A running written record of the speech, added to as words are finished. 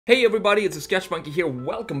Hey everybody, it's TheSketchMonkey here.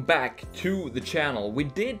 Welcome back to the channel. We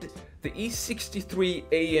did the E63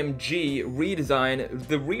 AMG redesign,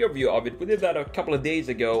 the rear view of it. We did that a couple of days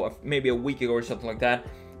ago, maybe a week ago or something like that.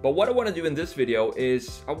 But what I want to do in this video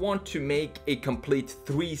is I want to make a complete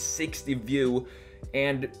 360 view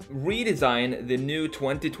and redesign the new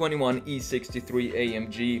 2021 E63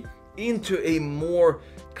 AMG into a more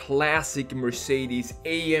classic Mercedes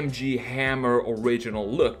AMG Hammer original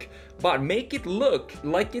look, but make it look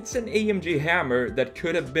like it's an AMG Hammer that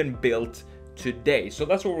could have been built today. So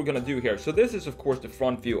that's what we're gonna do here. So this is of course the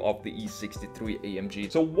front view of the E63 AMG.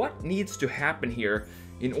 So what needs to happen here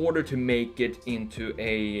in order to make it into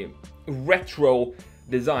a retro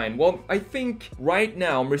design? Well, I think right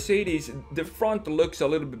now Mercedes, the front looks a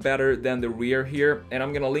little bit better than the rear here, and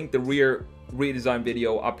I'm gonna link the rear redesign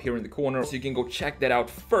video up here in the corner so you can go check that out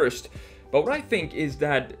first. But what I think is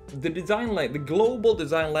that the global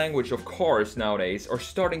design language of cars nowadays are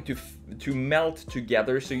starting to melt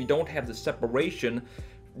together, so you don't have the separation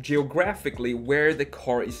geographically where the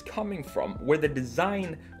car is coming from, where the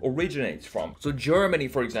design originates from. So Germany,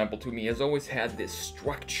 for example, to me has always had this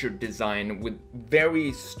structured design with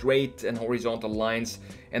very straight and horizontal lines,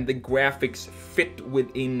 and the graphics fit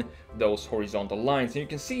within those horizontal lines. And you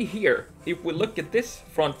can see here, if we look at this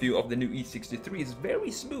front view of the new E63, it's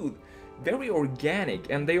very smooth, very organic,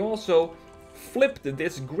 and they also flipped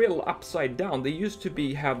this grille upside down. They used to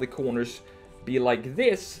have the corners be like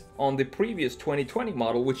this on the previous 2020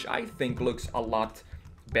 model, which I think looks a lot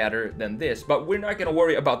better than this. But we're not going to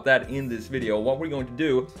worry about that in this video. What we're going to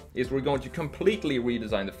do is we're going to completely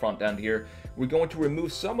redesign the front end here. We're going to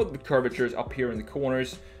remove some of the curvatures up here in the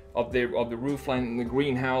corners of the roof line in the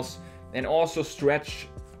greenhouse, and also stretch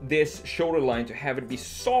this shoulder line to have it be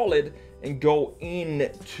solid and go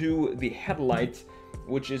into the headlight,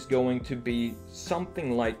 which is going to be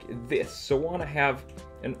something like this. So I want to have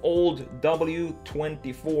an old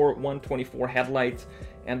W124 headlight,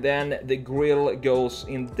 and then the grille goes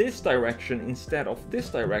in this direction instead of this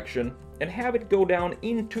direction, and have it go down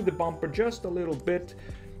into the bumper just a little bit,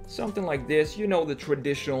 something like this. You know, the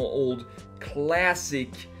traditional old classic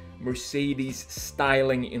Mercedes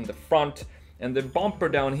styling in the front, and the bumper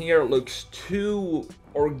down here looks too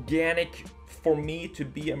organic for me to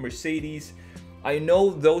be a Mercedes. I know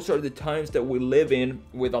those are the times that we live in,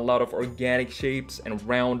 with a lot of organic shapes and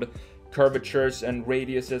round curvatures and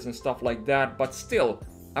radiuses and stuff like that, but still,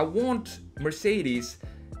 I want Mercedes,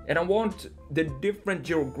 and I want the different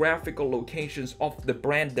geographical locations of the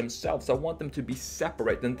brand themselves. I want them to be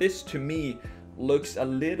separate, and this to me looks a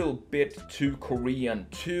little bit too Korean,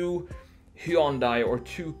 too Hyundai or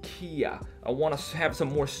too Kia. I want to have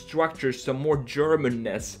some more structure, some more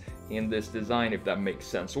Germanness in this design, if that makes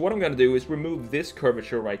sense. So what I'm going to do is remove this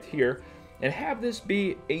curvature right here and have this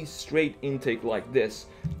be a straight intake like this.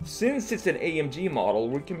 Since it's an AMG model,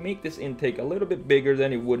 we can make this intake a little bit bigger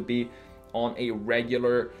than it would be on a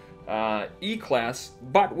regular E-Class,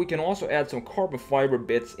 but we can also add some carbon fiber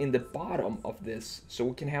bits in the bottom of this, so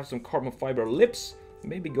we can have some carbon fiber lips,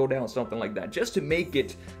 maybe go down something like that, just to make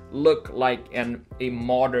it look like a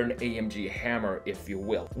modern AMG Hammer, if you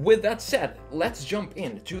will. With that said, let's jump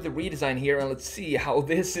into the redesign here and let's see how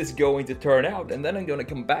this is going to turn out, and then I'm going to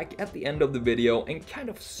come back at the end of the video and kind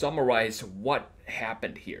of summarize what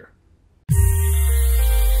happened here.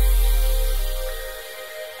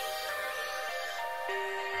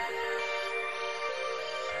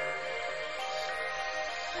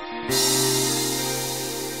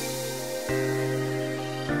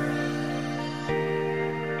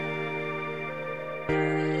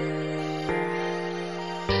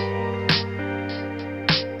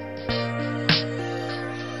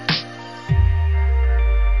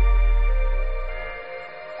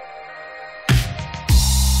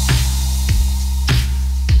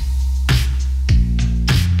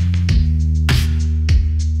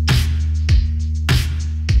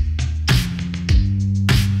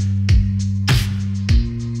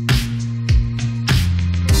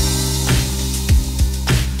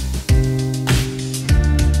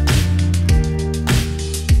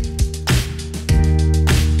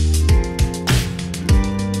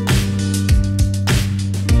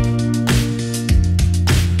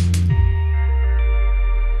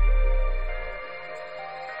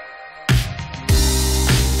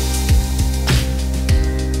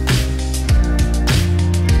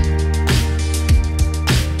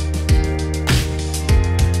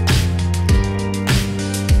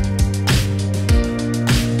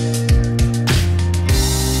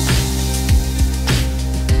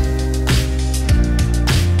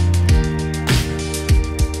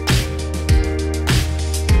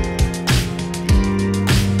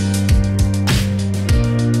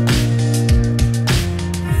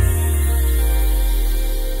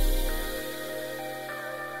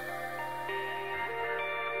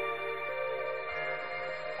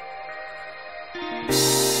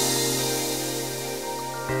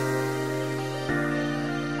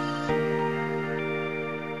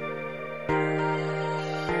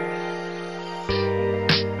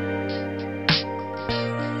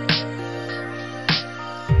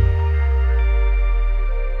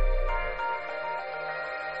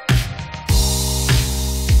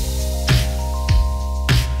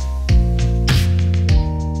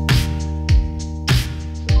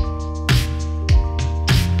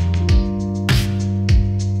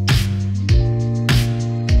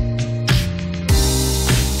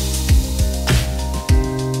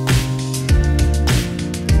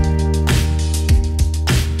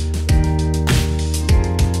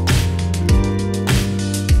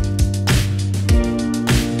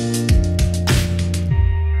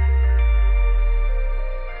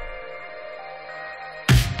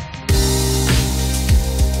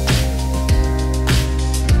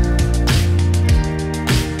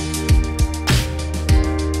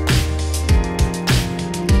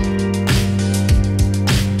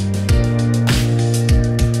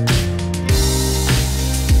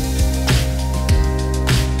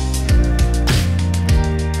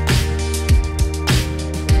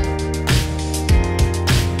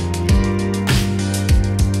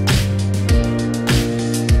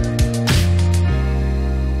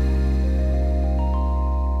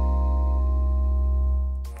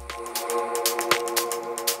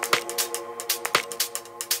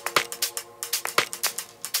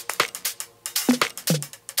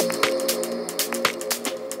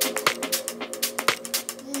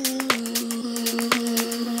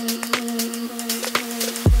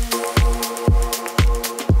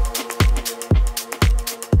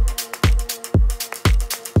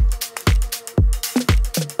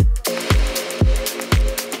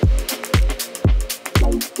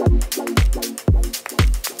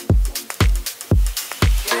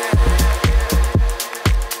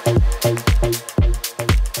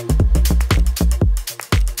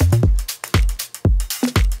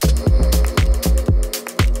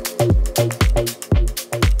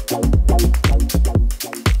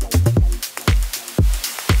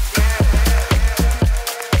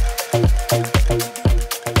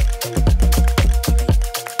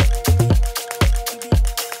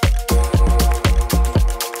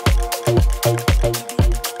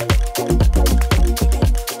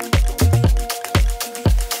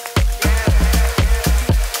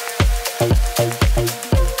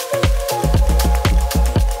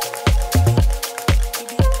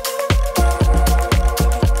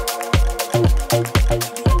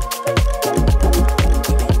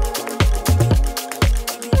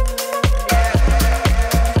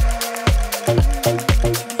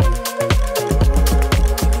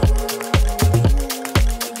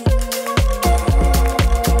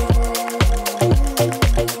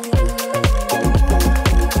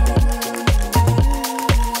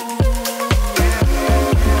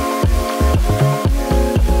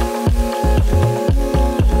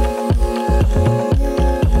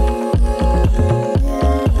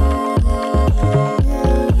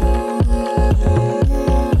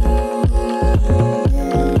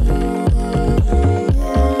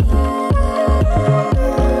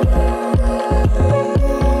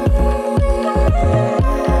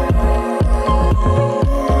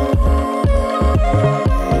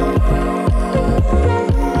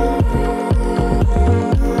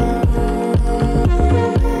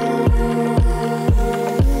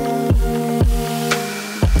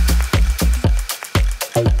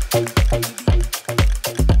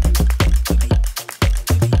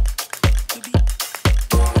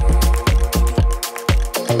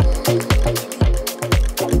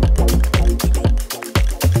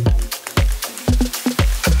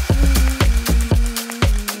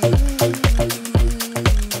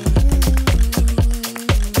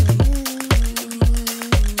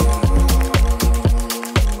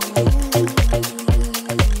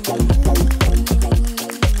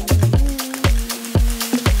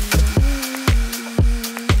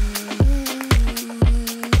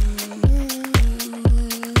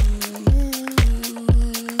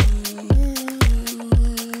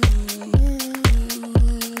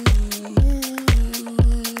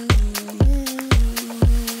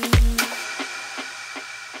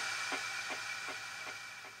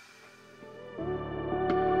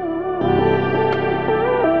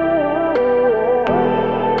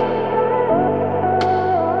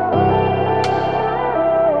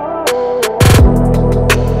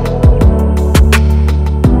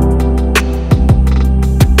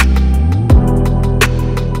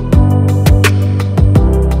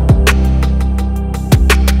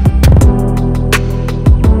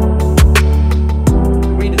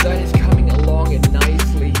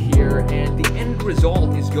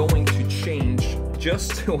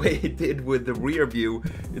 just the way it did with the rear view,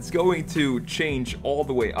 it's going to change all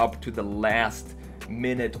the way up to the last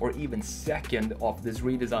minute or even second of this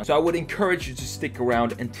redesign. So I would encourage you to stick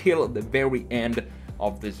around until the very end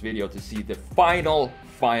of this video to see the final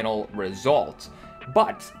result.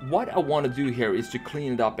 But what I want to do here is to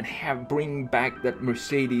clean it up and bring back that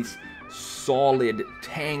Mercedes solid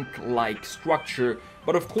tank-like structure,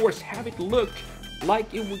 but of course have it look like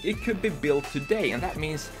it could be built today, and that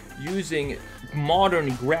means using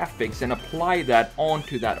modern graphics and apply that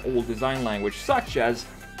onto that old design language, such as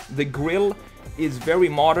the grille is very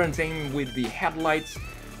modern, same with the headlights,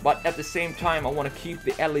 but at the same time I want to keep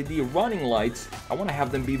the LED running lights. I want to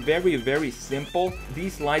have them be very simple.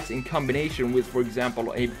 These lights in combination with, for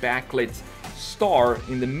example, a backlit star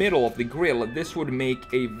in the middle of the grille, this would make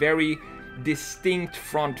a very distinct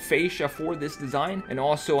front fascia for this design, and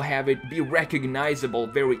also have it be recognizable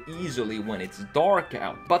very easily when it's dark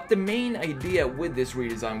out. But the main idea with this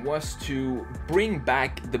redesign was to bring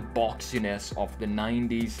back the boxiness of the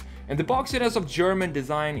 90s and the boxiness of German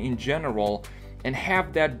design in general, and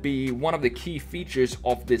have that be one of the key features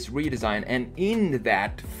of this redesign, and in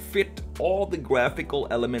that fit all the graphical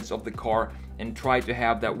elements of the car and try to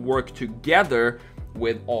have that work together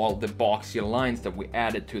with all the boxy lines that we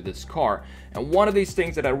added to this car. And one of these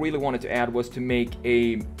things that I really wanted to add was to make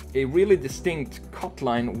a really distinct cut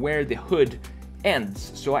line where the hood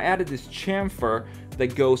ends. So I added this chamfer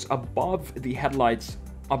that goes above the headlights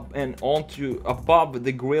up and onto above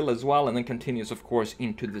the grille as well, and then continues of course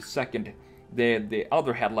into the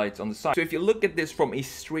other headlights on the side. So if you look at this from a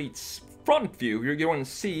straight front view, you're going to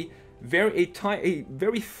see a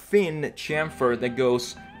very thin chamfer that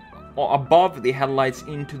goes above the headlights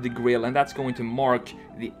into the grille, and that's going to mark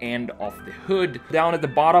the end of the hood. Down at the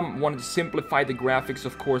bottom, wanted to simplify the graphics,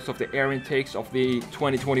 of course, of the air intakes of the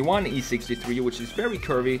 2021 E63, which is very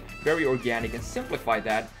curvy, very organic, and simplify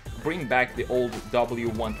that, bring back the old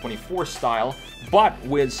W124 style, but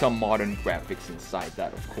with some modern graphics inside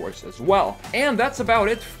that, of course, as well. And that's about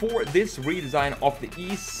it for this redesign of the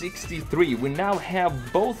E63. We now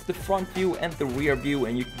have both the front view and the rear view,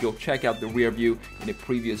 and you can go check out the rear view in a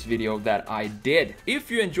previous video that I did.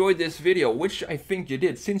 If you enjoyed this video, which I think you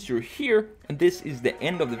did since you're here, and this is the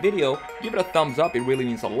end of the video, give it a thumbs up, it really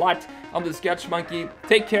means a lot. I'm TheSketchMonkey,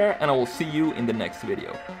 take care, and I will see you in the next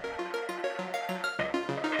video.